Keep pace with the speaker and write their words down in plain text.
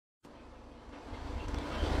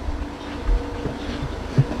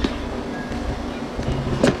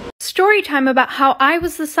story time about how I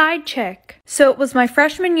was the side chick. So it was my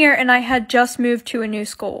freshman year and I had just moved to a new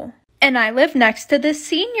school. And I lived next to this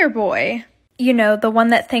senior boy. You know, the one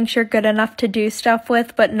that thinks you're good enough to do stuff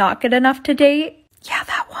with, but not good enough to date? Yeah,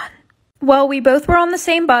 that one. Well, we both were on the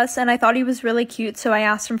same bus and I thought he was really cute, so I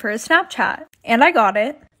asked him for his Snapchat. And I got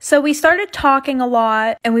it. So we started talking a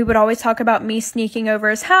lot, and we would always talk about me sneaking over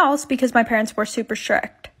his house because my parents were super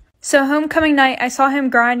strict. So homecoming night, I saw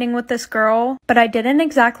him grinding with this girl, but I didn't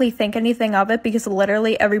exactly think anything of it because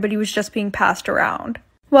literally everybody was just being passed around.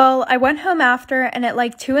 Well, I went home after, and at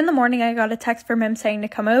like 2 in the morning, I got a text from him saying to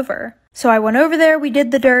come over. So I went over there, we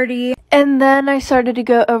did the dirty, and then I started to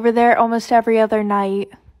go over there almost every other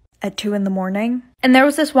night. At 2 in the morning. And there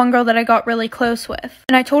was this one girl that I got really close with.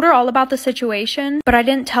 And I told her all about the situation, but I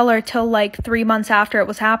didn't tell her till like 3 months after it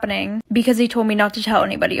was happening, because he told me not to tell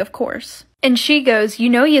anybody, of course. And she goes, "You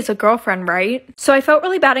know he has a girlfriend, right?" So I felt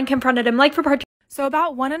really bad and confronted him like for part 2. So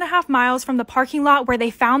about 1.5 miles from the parking lot where they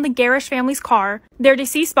found the Garish family's car, their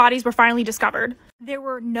deceased bodies were finally discovered. There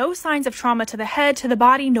were no signs of trauma to the head, to the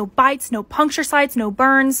body, no bites, no puncture sites, no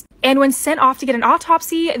burns. And when sent off to get an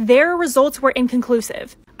autopsy, their results were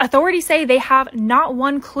inconclusive. Authorities say they have not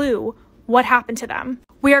one clue what happened to them.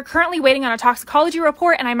 We are currently waiting on a toxicology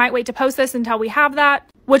report, and I might wait to post this until we have that,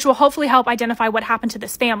 which will hopefully help identify what happened to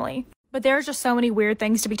this family. But there's just so many weird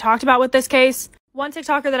things to be talked about with this case. One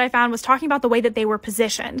TikToker that I found was talking about the way that they were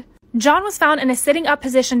positioned. John was found in a sitting up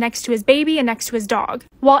position next to his baby and next to his dog,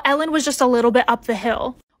 while Ellen was just a little bit up the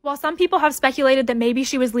hill. While some people have speculated that maybe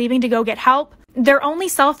she was leaving to go get help, their only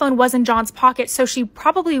cell phone was in John's pocket, so she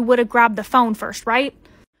probably would have grabbed the phone first, right?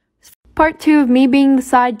 Part 2 of me being the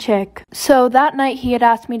side chick. So that night he had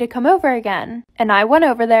asked me to come over again, and I went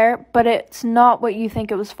over there, but it's not what you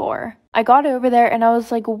think it was for. I got over there and I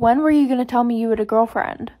was like, "When were you gonna tell me you had a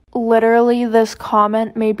girlfriend?" Literally, this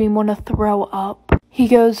comment made me want to throw up. He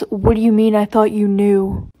goes, "What do you mean? I thought you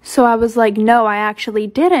knew." So I was like, "No, I actually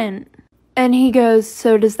didn't." And he goes,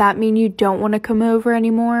 "So does that mean you don't want to come over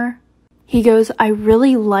anymore?" He goes, "I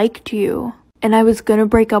really liked you, and I was gonna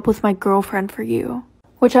break up with my girlfriend for you."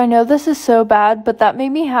 Which I know this is so bad, but that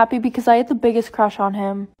made me happy because I had the biggest crush on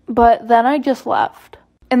him. But then I just left.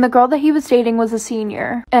 And the girl that he was dating was a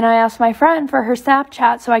senior. And I asked my friend for her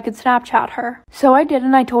Snapchat so I could Snapchat her. So I did,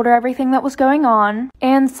 and I told her everything that was going on.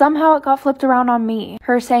 And somehow it got flipped around on me.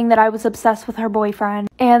 Her saying that I was obsessed with her boyfriend.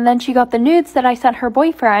 And then she got the nudes that I sent her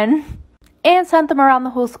boyfriend and sent them around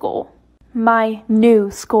the whole school. My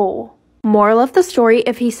new school. Moral of the story,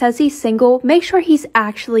 if he says he's single, make sure he's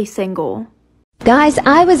actually single. Guys,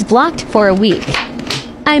 I was blocked for a week.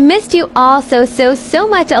 I missed you all so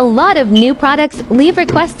much. A lot of new products. Leave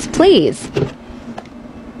requests, please.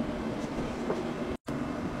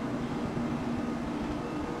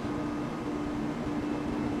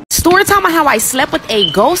 Story time on how I slept with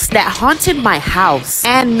a ghost that haunted my house.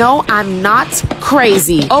 And no, I'm not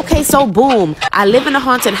crazy. Okay, so boom. I live in a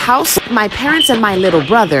haunted house with my parents and my little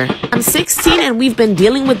brother. I'm 16 and we've been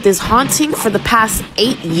dealing with this haunting for the past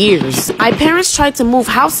 8 years. My parents tried to move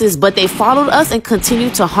houses, but they followed us and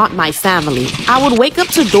continued to haunt my family. I would wake up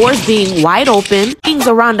to doors being wide open, things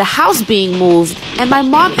around the house being moved, and my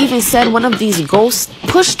mom even said one of these ghosts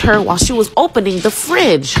pushed her while she was opening the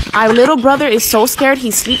fridge. Our little brother is so scared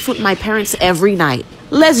he sleeps with my parents every night.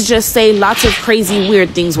 Let's just say lots of crazy weird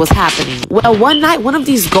things was happening. Well, one night one of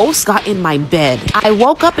these ghosts got in my bed. I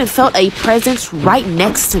woke up and felt a presence right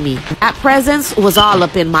next to me. That presence was all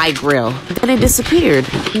up in my grill. Then it disappeared.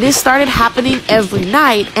 This started happening every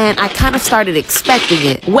night and I kind of started expecting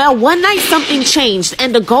it. Well, one night something changed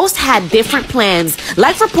and the ghost had different plans.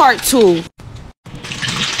 Like for part 2.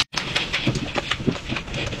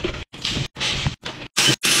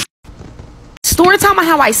 Story time on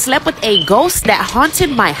how I slept with a ghost that haunted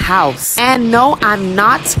my house. And no, I'm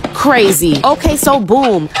not crazy. Okay, so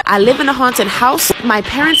boom. I live in a haunted house with my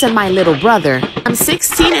parents and my little brother. I'm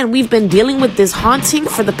 16 and we've been dealing with this haunting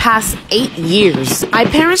for the past 8 years. My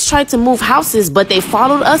parents tried to move houses, but they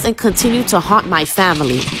followed us and continued to haunt my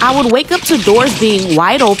family. I would wake up to doors being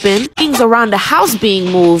wide open, things around the house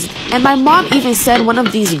being moved, and my mom even said one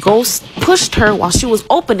of these ghosts pushed her while she was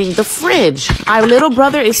opening the fridge. Our little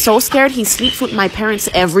brother is so scared he sleeps with my parents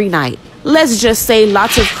every night. Let's just say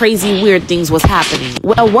lots of crazy weird things was happening.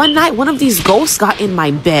 Well, one night one of these ghosts got in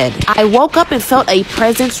my bed. I woke up and felt a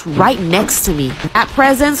presence right next to me. That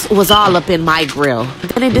presence was all up in my grill.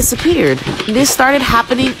 Then it disappeared. This started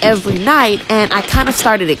happening every night and I kind of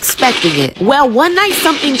started expecting it. Well, one night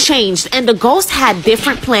something changed and the ghost had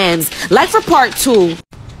different plans. Like for part 2.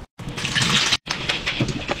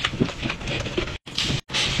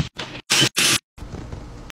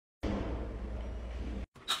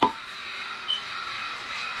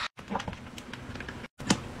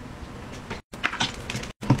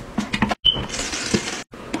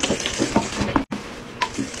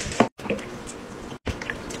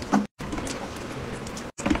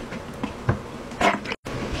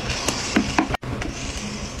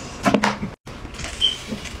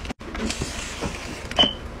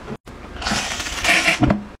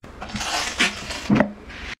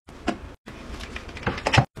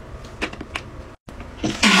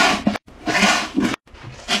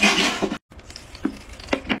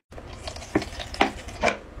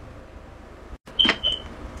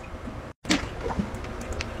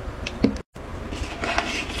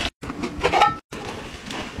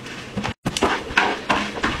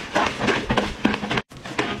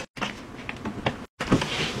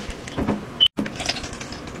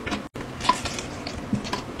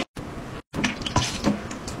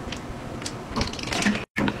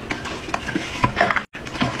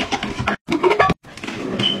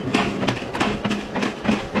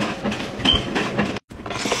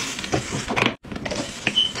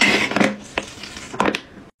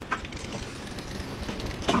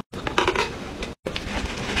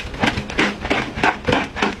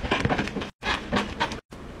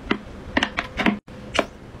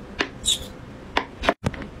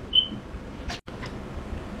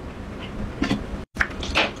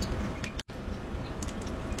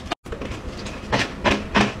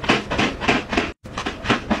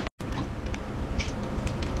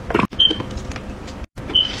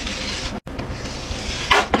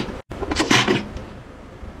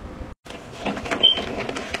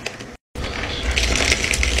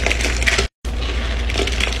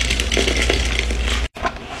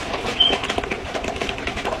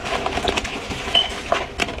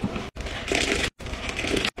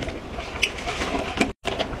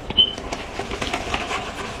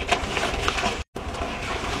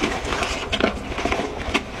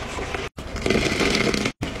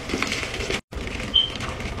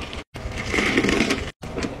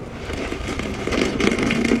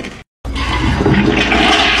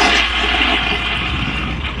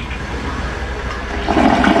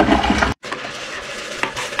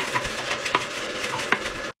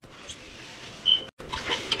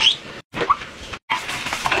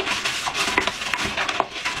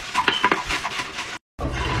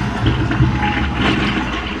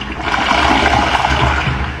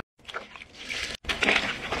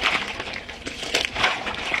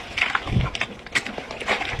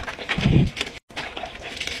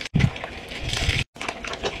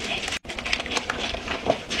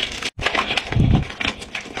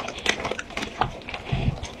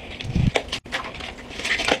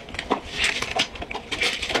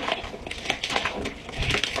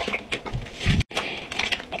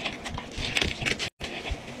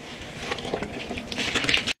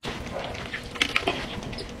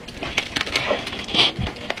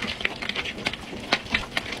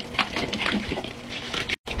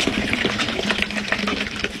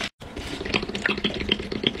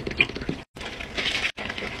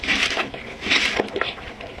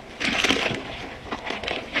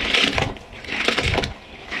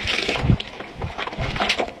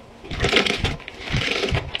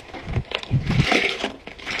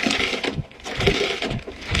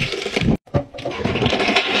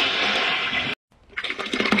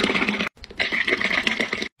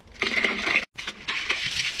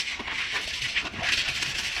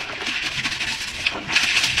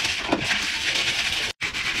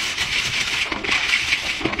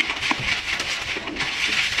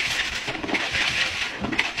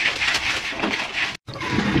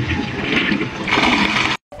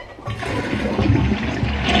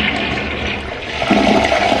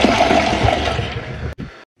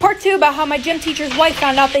 too about how my gym teacher's wife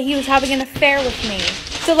found out that he was having an affair with me.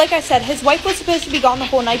 So like I said, his wife was supposed to be gone the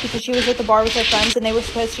whole night because she was at the bar with her friends and they were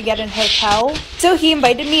supposed to get in a hotel. So he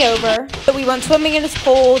invited me over. So we went swimming in his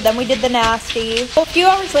pool, then we did the nasty. Well, a few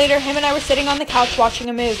hours later, him and I were sitting on the couch watching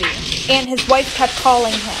a movie. And his wife kept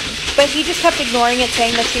calling him. But he just kept ignoring it,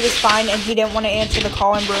 saying that she was fine and he didn't want to answer the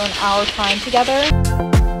call and ruin our time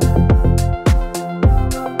together.